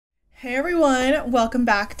Hey everyone, welcome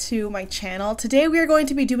back to my channel. Today we are going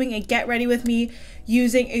to be doing a get ready with me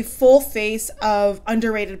using a full face of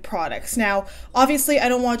underrated products. Now, obviously I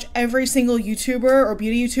don't watch every single YouTuber or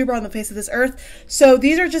beauty YouTuber on the face of this earth, so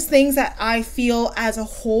these are just things that I feel as a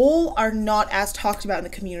whole are not as talked about in the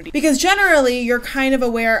community. Because generally you're kind of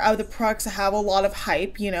aware of the products that have a lot of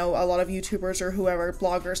hype, you know, a lot of YouTubers or whoever,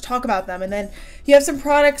 bloggers talk about them, and then you have some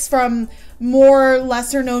products from more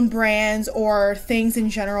lesser known brands or things in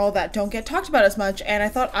general that don't get talked about as much, and I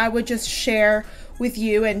thought I would just share with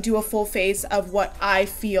you and do a full face of what I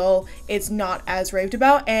feel is not as raved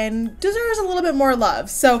about and deserves a little bit more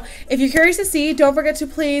love. So if you're curious to see, don't forget to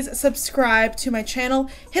please subscribe to my channel,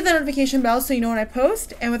 hit the notification bell so you know when I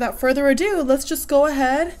post, and without further ado, let's just go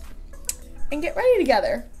ahead and get ready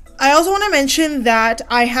together. I also want to mention that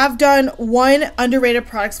I have done one underrated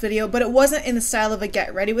products video, but it wasn't in the style of a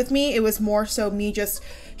get ready with me. It was more so me just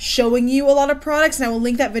showing you a lot of products, and I will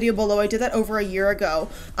link that video below. I did that over a year ago,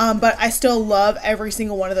 but I still love every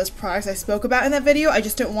single one of those products I spoke about in that video. I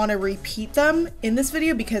just didn't want to repeat them in this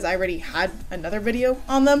video because I already had another video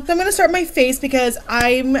on them. So I'm going to start my face because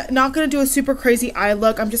I'm not going to do a super crazy eye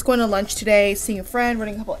look. I'm just going to lunch today, seeing a friend,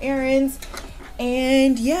 running a couple errands.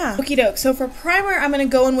 And yeah, okie doke. So for primer, I'm going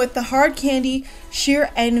to go in with the Hard Candy Sheer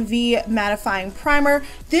Envy Mattifying Primer.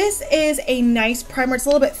 This is a nice primer. It's a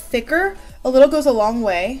little bit thicker. A little goes a long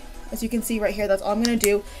way. As you can see right here, that's all I'm going to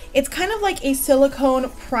do. It's kind of like a silicone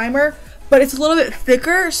primer, but it's a little bit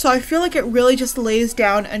thicker, so I feel like it really just lays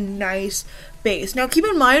down a nice base. Now keep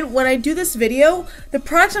in mind, when I do this video, the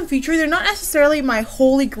products I'm featuring, they're not necessarily my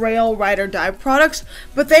holy grail ride or die products,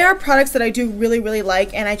 but they are products that I do really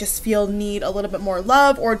like and I just feel need a little bit more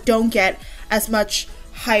love or don't get as much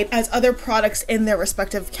hype as other products in their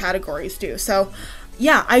respective categories do. So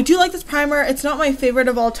yeah, I do like this primer. It's not my favorite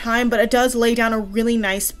of all time, but it does lay down a really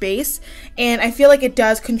nice base, and I feel like it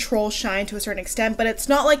does control shine to a certain extent, but it's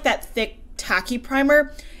not like that thick tacky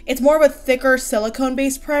primer. It's more of a thicker silicone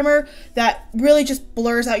based primer that really just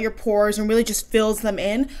blurs out your pores and really just fills them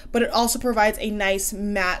in, but it also provides a nice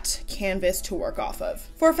matte canvas to work off of.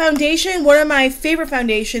 For foundation, one of my favorite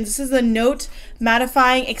foundations, this is the Note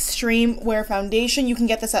Mattifying Extreme Wear Foundation. You can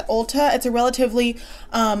get this at Ulta. It's a relatively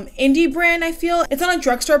indie brand, I feel. It's not a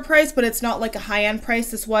drugstore price, but it's not like a high-end price.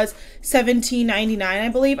 This was $17.99, I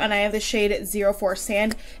believe, and I have the shade 04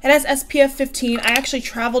 Sand. It has SPF 15. I actually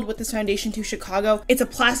traveled with this foundation to Chicago. It's a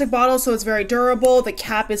plastic bottle, so it's very durable. The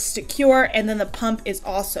cap is secure, and then the pump is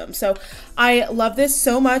awesome. So I love this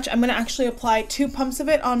so much. I'm going to actually apply 2 pumps of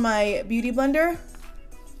it on my beauty blender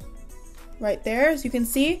right there, as you can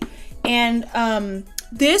see. And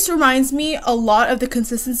this reminds me a lot of the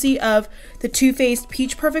consistency of the Too Faced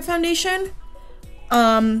Peach Perfect foundation.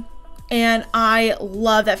 And I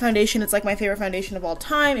love that foundation. It's like my favorite foundation of all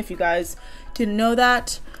time, if you guys didn't know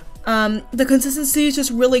that. The consistency is just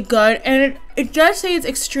really good, and it does say it's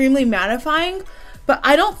extremely mattifying, but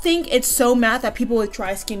I don't think it's so matte that people with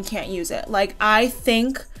dry skin can't use it. Like, I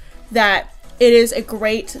think that it is a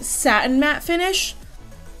great satin matte finish,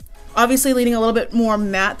 obviously leaning a little bit more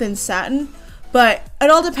matte than satin, but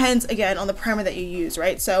it all depends again on the primer that you use,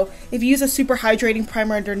 right? So if you use a super hydrating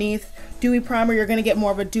primer underneath, dewy primer, you're going to get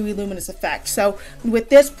more of a dewy luminous effect. So with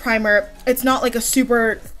this primer, it's not like a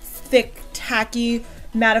super thick, tacky,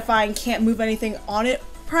 mattifying, can't move anything on it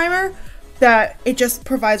primer, that it just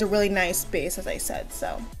provides a really nice base, as I said.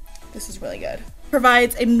 So this is really good.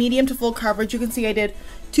 Provides a medium to full coverage. You can see I did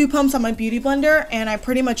 2 pumps on my beauty blender, and I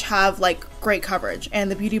pretty much have like great coverage, and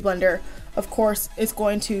the beauty blender of course is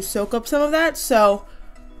going to soak up some of that, so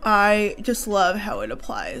I just love how it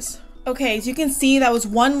applies. Okay, as you can see, that was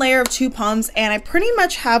 1 layer of 2 pumps, and I pretty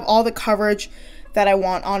much have all the coverage that I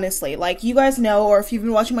want, honestly. Like, you guys know, or if you've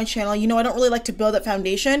been watching my channel, you know I don't really like to build up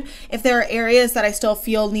foundation. If there are areas that I still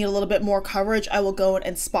feel need a little bit more coverage, I will go in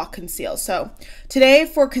and spot conceal. So today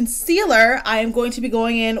for concealer, I am going to be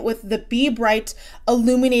going in with the Be Bright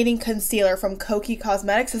Illuminating Concealer from Kokie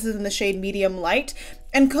Cosmetics. This is in the shade Medium Light.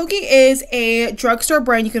 And Kokie is a drugstore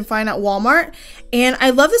brand you can find at Walmart. And I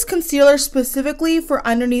love this concealer specifically for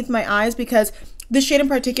underneath my eyes because this shade in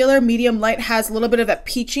particular, Medium Light, has a little bit of that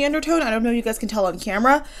peachy undertone. I don't know if you guys can tell on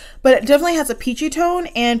camera, but it definitely has a peachy tone,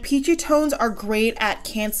 and peachy tones are great at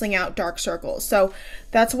canceling out dark circles. So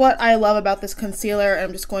that's what I love about this concealer, and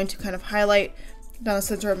I'm just going to kind of highlight down the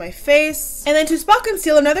center of my face. And then to spot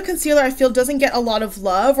concealer, another concealer I feel doesn't get a lot of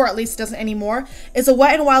love, or at least doesn't anymore, is a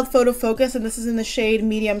Wet n Wild Photo Focus, and this is in the shade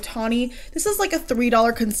Medium Tawny. This is like a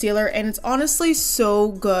 $3 concealer, and it's honestly so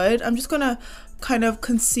good. I'm just gonna kind of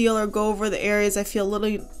conceal or go over the areas I feel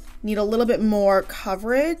need a little bit more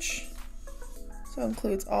coverage. So it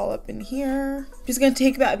includes all up in here. I'm just going to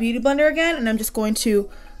take that beauty blender again, and I'm just going to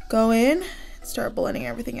go in and start blending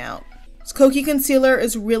everything out. This Kokie concealer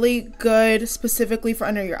is really good specifically for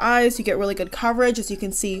under your eyes. You get really good coverage, as you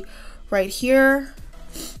can see right here.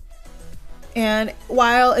 And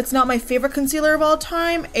while it's not my favorite concealer of all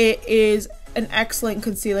time, it is an excellent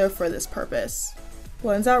concealer for this purpose.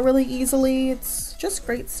 Blends out really easily. It's just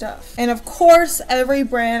great stuff. And of course, every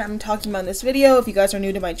brand I'm talking about in this video, if you guys are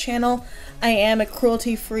new to my channel, I am a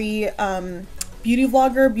cruelty-free beauty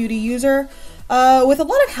vlogger, beauty user, with a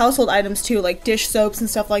lot of household items too, like dish soaps and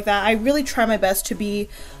stuff like that. I really try my best to be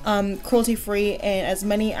cruelty-free in as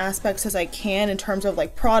many aspects as I can in terms of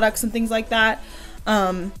like products and things like that.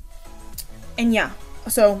 And yeah,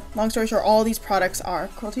 so long story short, all these products are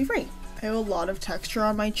cruelty-free. I have a lot of texture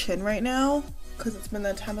on my chin right now because it's been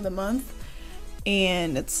that time of the month,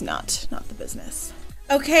 and it's not the business.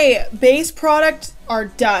 Okay, base product are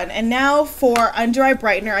done, and now for under eye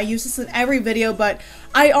brightener. I use this in every video, but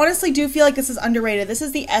I honestly do feel like this is underrated. This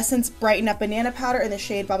is the Essence Brighten Up Banana Powder in the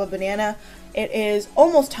shade Baba Banana. It is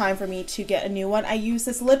almost time for me to get a new one. I use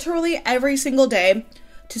this literally every single day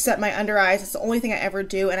to set my under eyes. It's the only thing I ever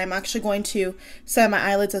do, and I'm actually going to set my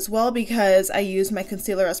eyelids as well because I use my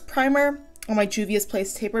concealer as primer on my Juvia's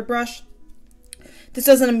Place tapered brush. This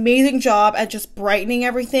does an amazing job at just brightening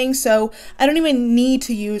everything, so I don't even need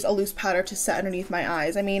to use a loose powder to set underneath my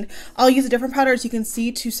eyes. I mean, I'll use a different powder, as you can see,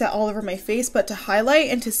 to set all over my face, but to highlight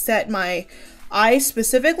and to set my eyes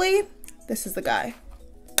specifically, this is the guy.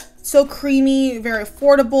 So creamy, very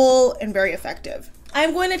affordable, and very effective.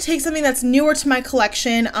 I'm going to take something that's newer to my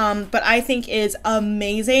collection, but I think is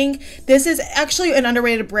amazing. This is actually an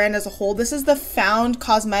underrated brand as a whole. This is the Found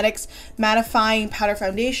Cosmetics Mattifying Powder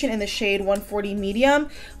Foundation in the shade 140 Medium.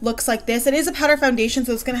 Looks like this. It is a powder foundation,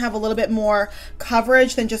 so it's going to have a little bit more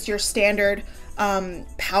coverage than just your standard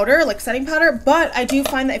powder, like setting powder. But I do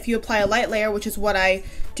find that if you apply a light layer, which is what I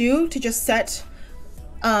do to just set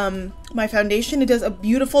my foundation, it does a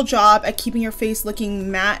beautiful job at keeping your face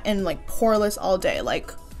looking matte and like poreless all day.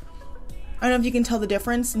 Like, I don't know if you can tell the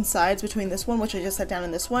difference in sides between this one, which I just set down,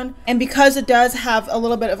 in this one. And because it does have a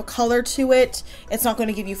little bit of a color to it, it's not going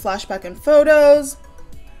to give you flashback in photos.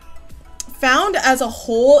 Found as a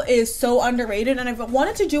whole is so underrated, and I've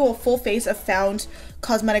wanted to do a full face of Found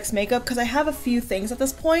Cosmetics makeup because I have a few things at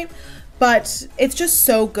this point. But it's just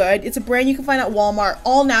so good. It's a brand you can find at Walmart,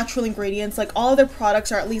 all natural ingredients. Like, all of their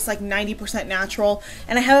products are at least like 90% natural.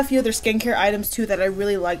 And I have a few other skincare items too that I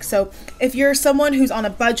really like. So if you're someone who's on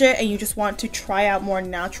a budget and you just want to try out more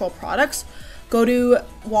natural products, go to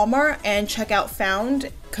Walmart and check out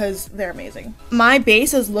Found because they're amazing. My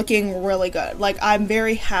base is looking really good. Like, I'm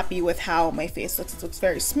very happy with how my face looks. It looks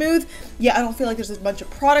very smooth. Yeah, I don't feel like there's a bunch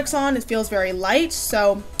of products on. It feels very light,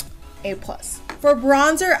 so A+. For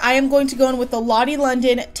bronzer, I am going to go in with the Lottie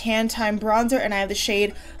London Tan Time Bronzer, and I have the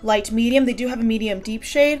shade Light Medium. They do have a medium deep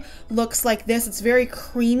shade. Looks like this. It's very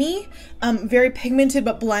creamy, very pigmented,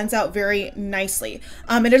 but blends out very nicely.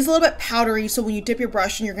 It is a little bit powdery, so when you dip your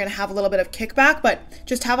brush in, you're going to have a little bit of kickback, but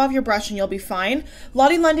just have off your brush and you'll be fine.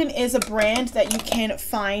 Lottie London is a brand that you can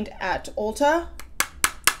find at Ulta,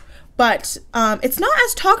 but it's not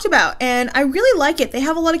as talked about, and I really like it. They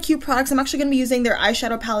have a lot of cute products. I'm actually going to be using their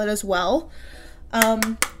eyeshadow palette as well.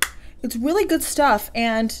 It's really good stuff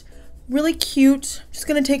and really cute. Just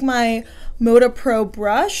gonna take my Moda Pro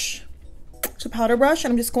brush, it's a powder brush,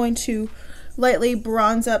 and I'm just going to lightly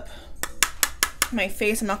bronze up my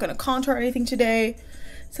face. I'm not gonna contour anything today.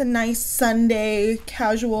 It's a nice Sunday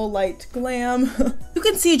casual light glam. You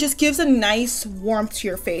can see it just gives a nice warmth to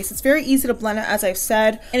your face. It's very easy to blend it, as I've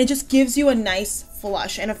said, and it just gives you a nice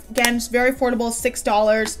flush. And again, it's very affordable,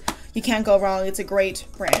 $6. You can't go wrong. It's a great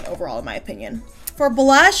brand overall, in my opinion. For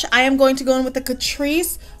blush, I am going to go in with the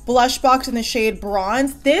Catrice blush box in the shade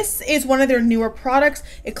Bronze. This is one of their newer products.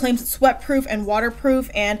 It claims it's sweatproof and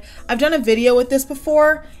waterproof, and I've done a video with this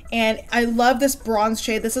before, and I love this bronze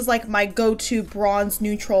shade. This is like my go-to bronze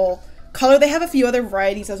neutral color. They have a few other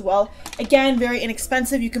varieties as well. Again, very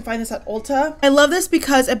inexpensive. You can find this at Ulta. I love this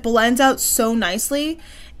because it blends out so nicely,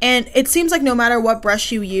 and it seems like no matter what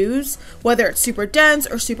brush you use, whether it's super dense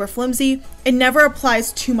or super flimsy, it never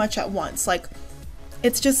applies too much at once. Like,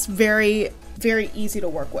 it's just very, very easy to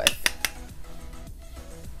work with.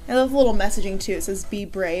 I love the little messaging too. It says, be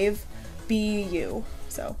brave, be you.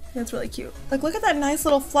 So that's really cute. Like, look at that nice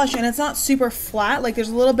little flush, and it's not super flat. Like, there's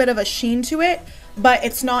a little bit of a sheen to it, but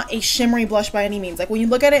it's not a shimmery blush by any means. Like, when you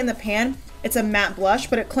look at it in the pan, it's a matte blush,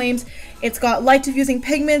 but it claims it's got light diffusing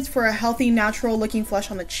pigments for a healthy, natural looking flush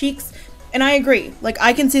on the cheeks. And I agree. Like,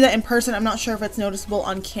 I can see that in person. I'm not sure if it's noticeable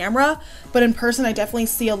on camera, but in person I definitely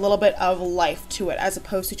see a little bit of life to it as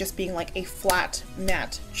opposed to just being like a flat,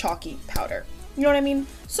 matte, chalky powder. You know what I mean?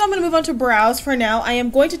 So I'm gonna move on to brows for now. I am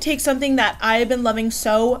going to take something that I've been loving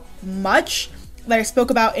so much that I spoke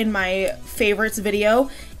about in my favorites video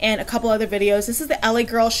and a couple other videos. This is the LA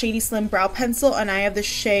Girl Shady Slim Brow Pencil, and I have the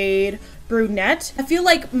shade Brunette. I feel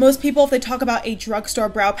like most people, if they talk about a drugstore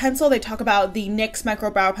brow pencil, they talk about the NYX Micro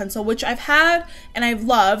Brow Pencil, which I've had and I've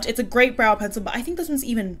loved. It's a great brow pencil, but I think this one's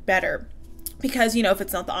even better. Because, you know, if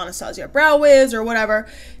it's not the Anastasia Brow Wiz or whatever,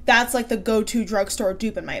 that's like the go-to drugstore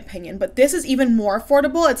dupe in my opinion. But this is even more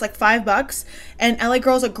affordable. It's like $5, and LA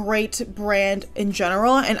Girl is a great brand in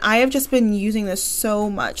general, and I have just been using this so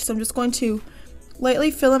much. So I'm just going to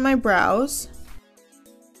lightly fill in my brows.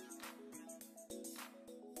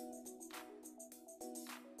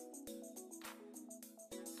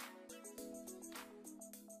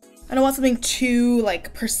 I don't want something too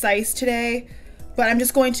like precise today, but I'm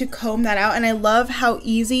just going to comb that out, and I love how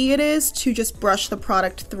easy it is to just brush the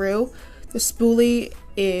product through. The spoolie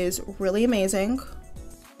is really amazing.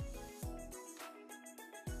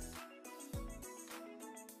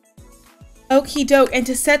 Okie doke, and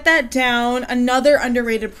to set that down, another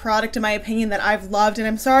underrated product in my opinion that I've loved, and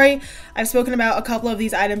I'm sorry I've spoken about a couple of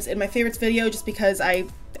these items in my favorites video just because I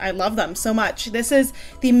love them so much. This is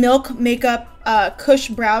the Milk Makeup Kush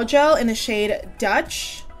Brow Gel in the shade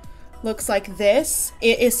Dutch. Looks like this.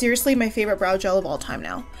 It is seriously my favorite brow gel of all time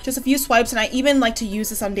now. Just a few swipes, and I even like to use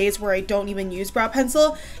this on days where I don't even use brow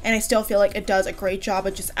pencil, and I still feel like it does a great job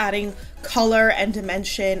of just adding color and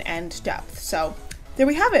dimension and depth. So there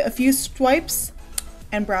we have it. A few swipes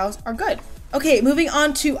and brows are good. Okay, moving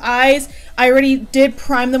on to eyes. I already did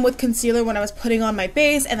prime them with concealer when I was putting on my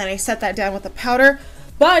base, and then I set that down with a powder.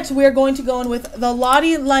 But we're going to go in with the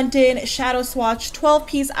Lottie London Shadow Swatch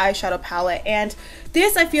 12-piece eyeshadow palette. And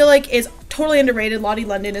this I feel like is totally underrated. Lottie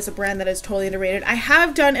London is a brand that is totally underrated. I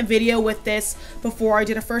have done a video with this before. I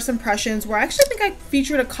did a first impressions where I actually think I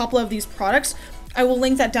featured a couple of these products. I will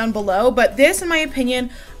link that down below. But this, in my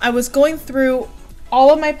opinion, I was going through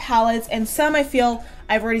all of my palettes, and some I feel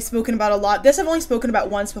I've already spoken about a lot. This I've only spoken about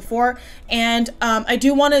once before, and I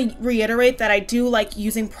do want to reiterate that I do like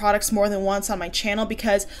using products more than once on my channel,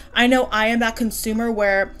 because I know I am that consumer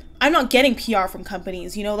where I'm not getting PR from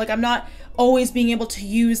companies, you know, like I'm not always being able to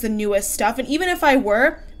use the newest stuff, and even if I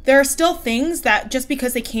were, there are still things that just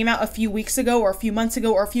because they came out a few weeks ago or a few months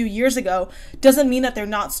ago or a few years ago doesn't mean that they're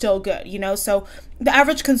not still good, you know? So the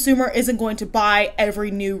average consumer isn't going to buy every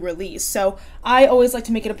new release. So I always like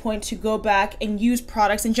to make it a point to go back and use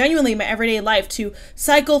products and genuinely in my everyday life to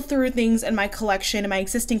cycle through things in my collection, in my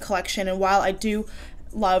existing collection. And while I do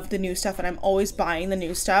love the new stuff and I'm always buying the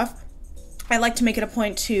new stuff, I like to make it a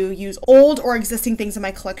point to use old or existing things in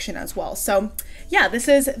my collection as well. So yeah, this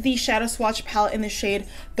is the Shadow Swatch palette in the shade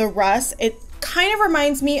The Rust. It kind of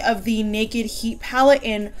reminds me of the Naked Heat palette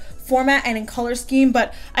in format and in color scheme,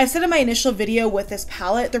 but I said in my initial video with this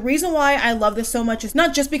palette, the reason why I love this so much is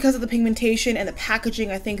not just because of the pigmentation and the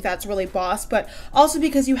packaging, I think that's really boss, but also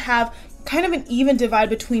because you have kind of an even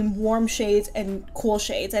divide between warm shades and cool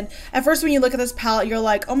shades. And at first when you look at this palette, you're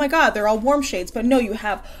like, oh my god, they're all warm shades, but no, you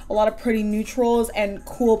have a lot of pretty neutrals and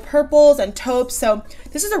cool purples and taupes. So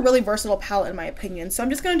this is a really versatile palette in my opinion. So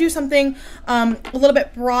I'm just gonna do something a little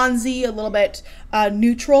bit bronzy, a little bit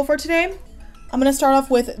neutral for today. I'm gonna start off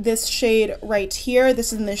with this shade right here.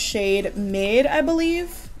 This is in the shade Mid, I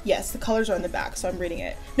believe. Yes, the colors are in the back, so I'm reading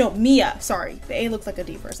it. No, Mia, sorry. The A looks like a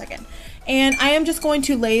D for a second. And I am just going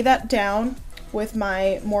to lay that down with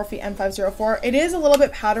my Morphe M504. It is a little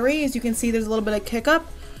bit powdery. As you can see, there's a little bit of kick up,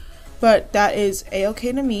 but that is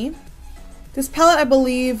a-okay to me. This palette, I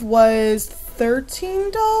believe, was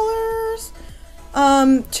 $13.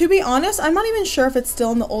 To be honest, I'm not even sure if it's still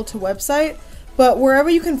on the Ulta website, but wherever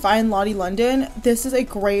you can find Lottie London, this is a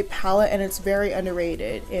great palette and it's very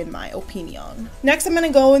underrated in my opinion. Next, I'm going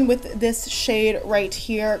to go in with this shade right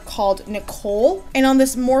here called Nicole. And on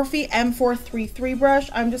this Morphe M433 brush,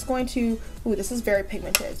 I'm just going to, ooh, this is very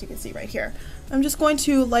pigmented as you can see right here. I'm just going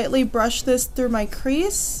to lightly brush this through my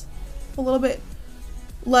crease a little bit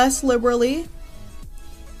less liberally.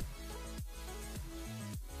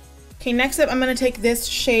 Okay, next up, I'm going to take this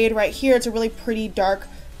shade right here. It's a really pretty dark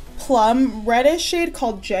plum reddish shade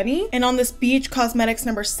called Jenny, and on this Beach Cosmetics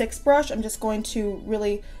number 6 brush, I'm just going to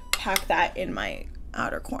really pack that in my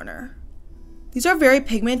outer corner. These are very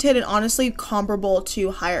pigmented and honestly comparable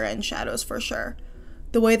to higher end shadows for sure.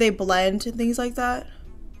 The way they blend and things like that.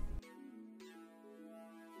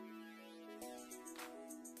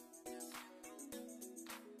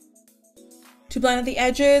 To blend out the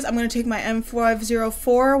edges, I'm going to take my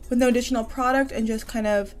M504 with no additional product and just kind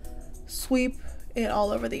of sweep it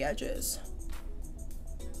all over the edges.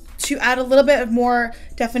 to add a little bit of more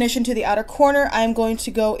definition to the outer corner, I'm going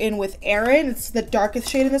to go in with Erin. It's the darkest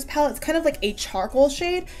shade in this palette. It's kind of like a charcoal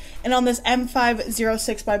shade. And on this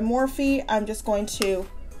M506 by Morphe, I'm just going to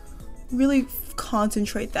really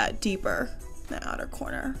concentrate that deeper in the outer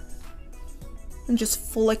corner. And just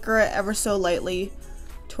flicker it ever so lightly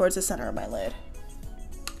towards the center of my lid.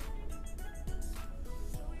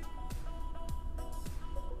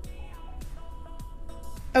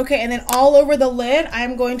 Okay, and then all over the lid,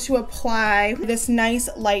 I'm going to apply this nice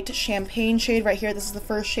light champagne shade right here. This is the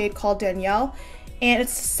first shade called Danielle. And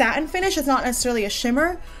it's satin finish. It's not necessarily a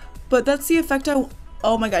shimmer, but that's the effect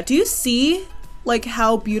oh my god, do you see like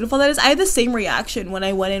how beautiful that is? I had the same reaction when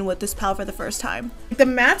I went in with this palette for the first time. The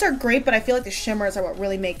mattes are great, but I feel like the shimmers are what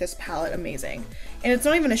really make this palette amazing. And it's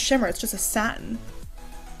not even a shimmer, it's just a satin.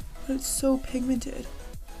 But it's so pigmented.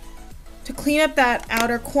 To clean up that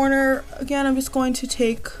outer corner, again, I'm just going to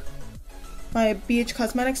take my BH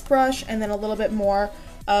Cosmetics brush and then a little bit more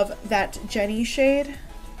of that Jenny shade.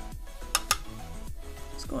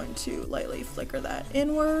 Just going to lightly flicker that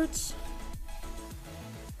inwards.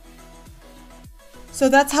 So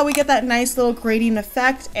that's how we get that nice little gradient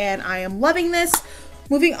effect, and I am loving this.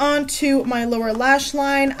 Moving on to my lower lash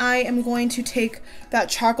line, I am going to take that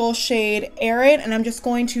charcoal shade Erin, and I'm just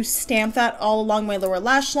going to stamp that all along my lower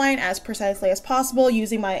lash line as precisely as possible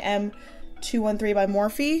using my M213 by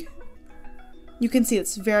Morphe. You can see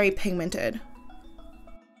it's very pigmented.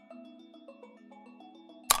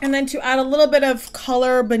 And then to add a little bit of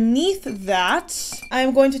color beneath that,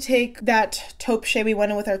 I'm going to take that taupe shade we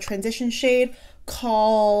went in with our transition shade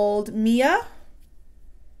called Mia.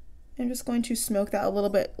 I'm just going to smoke that a little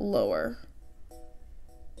bit lower.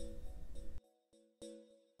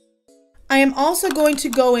 I am also going to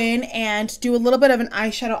go in and do a little bit of an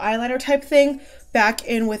eyeshadow eyeliner type thing back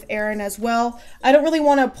in with Erin as well. I don't really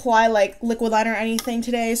want to apply like liquid liner or anything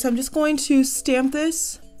today, so I'm just going to stamp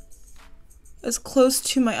this as close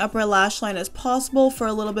to my upper lash line as possible for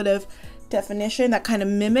a little bit of definition that kind of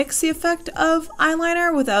mimics the effect of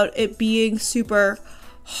eyeliner without it being super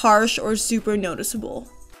harsh or super noticeable.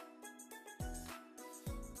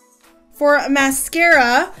 For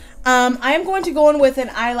mascara, I am going to go in with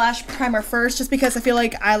an eyelash primer first, just because I feel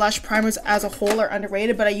like eyelash primers as a whole are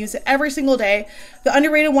underrated, but I use it every single day. The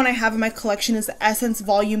underrated one I have in my collection is the Essence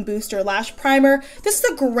Volume Booster Lash Primer. This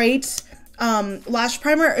is a great lash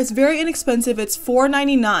primer. It's very inexpensive. It's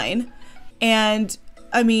 $4.99, and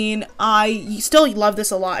I mean, I still love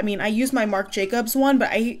this a lot. I mean, I use my Marc Jacobs one, but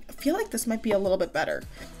I feel like this might be a little bit better.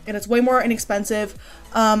 And it's way more inexpensive.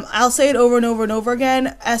 I'll say it over and over and over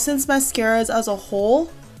again. Essence mascaras as a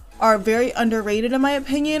whole are very underrated in my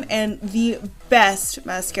opinion, and the best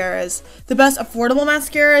mascaras, the best affordable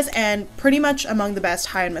mascaras, and pretty much among the best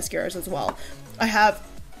high-end mascaras as well. I have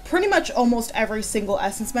pretty much almost every single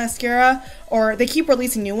Essence mascara, or they keep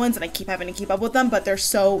releasing new ones and I keep having to keep up with them, but they're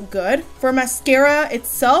so good. For mascara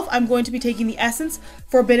itself, I'm going to be taking the Essence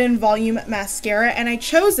Forbidden Volume Mascara, and I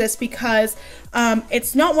chose this because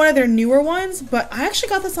it's not one of their newer ones, but I actually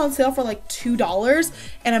got this on sale for like $2,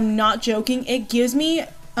 and I'm not joking, it gives me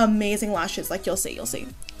amazing lashes, like you'll see.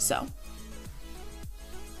 So,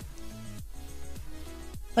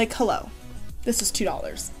 like, hello, this is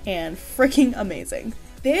 $2 and freaking amazing.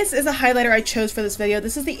 This is a highlighter I chose for this video.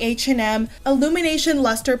 This is the H&M Illumination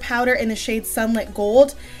Lustre Powder in the shade Sunlit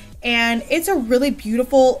Gold. And it's a really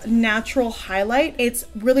beautiful natural highlight. It's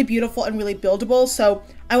really beautiful and really buildable. So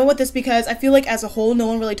I went with this because I feel like as a whole, no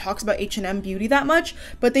one really talks about H&M beauty that much,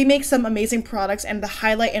 but they make some amazing products, and the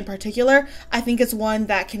highlight in particular, I think is one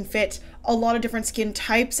that can fit a lot of different skin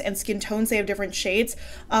types and skin tones. They have different shades,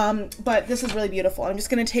 but this is really beautiful. I'm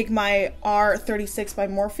just gonna take my R36 by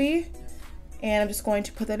Morphe, and I'm just going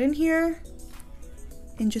to put that in here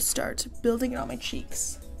and just start building it on my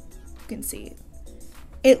cheeks. You can see it.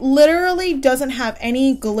 It literally doesn't have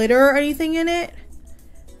any glitter or anything in it,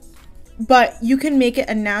 but you can make it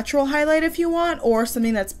a natural highlight if you want, or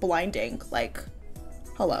something that's blinding, like,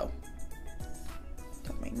 hello.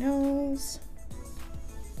 Got my nose,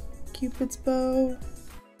 Cupid's bow.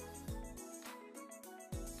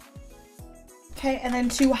 Okay, and then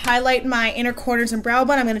to highlight my inner corners and brow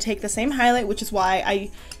bone, I'm going to take the same highlight, which is why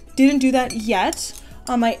I didn't do that yet,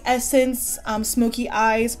 on my Essence Smoky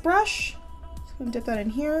Eyes brush. So I'm going to dip that in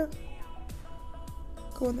here.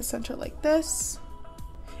 Go in the center like this.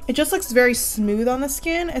 It just looks very smooth on the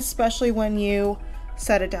skin, especially when you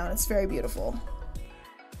set it down. It's very beautiful.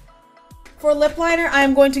 For lip liner, I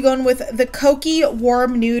am going to go in with the Kokie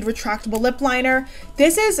Warm Nude Retractable Lip Liner.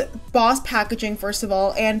 This is Boss packaging, first of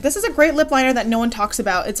all, and this is a great lip liner that no one talks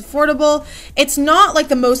about. It's affordable. It's not like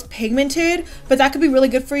the most pigmented, but that could be really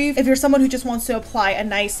good for you if you're someone who just wants to apply a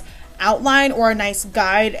nice outline or a nice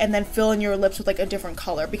guide and then fill in your lips with like a different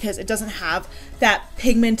color, because it doesn't have that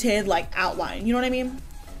pigmented like outline. You know what I mean?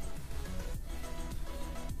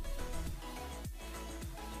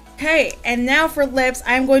 Okay, and now for lips,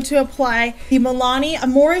 I'm going to apply the Milani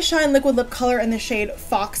Amore Shine Liquid Lip Color in the shade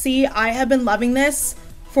Foxy. I have been loving this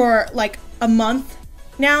for like a month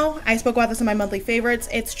now. I spoke about this in my monthly favorites.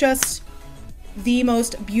 It's just the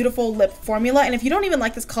most beautiful lip formula. And if you don't even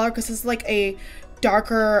like this color, because this is like a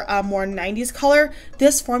darker, more 90s color,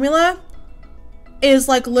 this formula is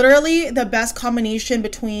like literally the best combination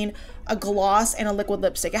between a gloss and a liquid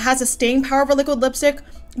lipstick. It has the staying power of a liquid lipstick,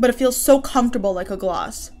 but it feels so comfortable like a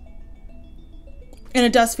gloss. And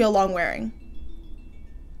it does feel long wearing.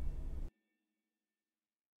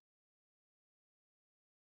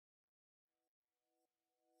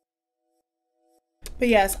 But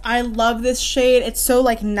yes, I love this shade. It's so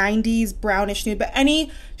like 90s brownish nude, but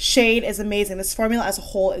any shade is amazing. This formula as a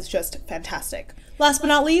whole is just fantastic. Last but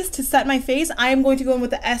not least, to set my face, I am going to go in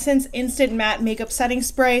with the Essence Instant Matte Makeup Setting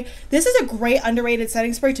Spray. This is a great underrated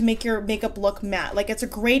setting spray to make your makeup look matte. Like, it's a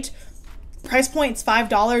great price point. It's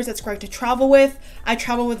 $5. It's great to travel with. I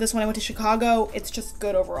traveled with this when I went to Chicago. It's just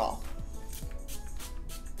good overall.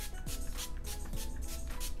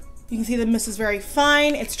 You can see the mist is very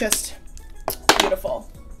fine. It's just beautiful.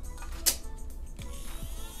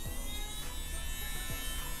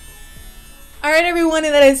 Alright everyone,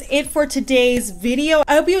 and that is it for today's video.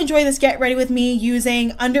 I hope you enjoyed this get ready with me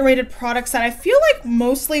using underrated products that I feel like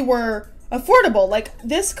mostly were affordable. Like,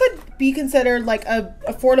 this could be considered like a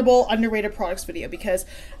affordable underrated products video because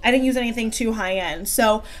I didn't use anything too high end.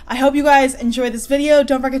 So I hope you guys enjoyed this video.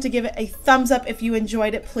 Don't forget to give it a thumbs up if you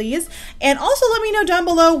enjoyed it, please. And also let me know down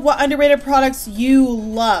below what underrated products you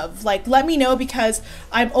love. Like, let me know, because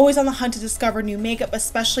I'm always on the hunt to discover new makeup,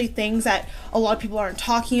 especially things that a lot of people aren't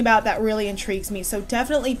talking about that really intrigues me. So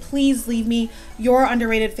definitely please leave me your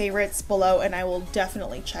underrated favorites below and I will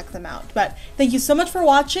definitely check them out. But thank you so much for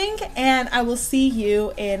watching, and I will see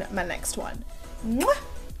you in my next one. Mwah!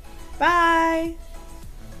 Bye!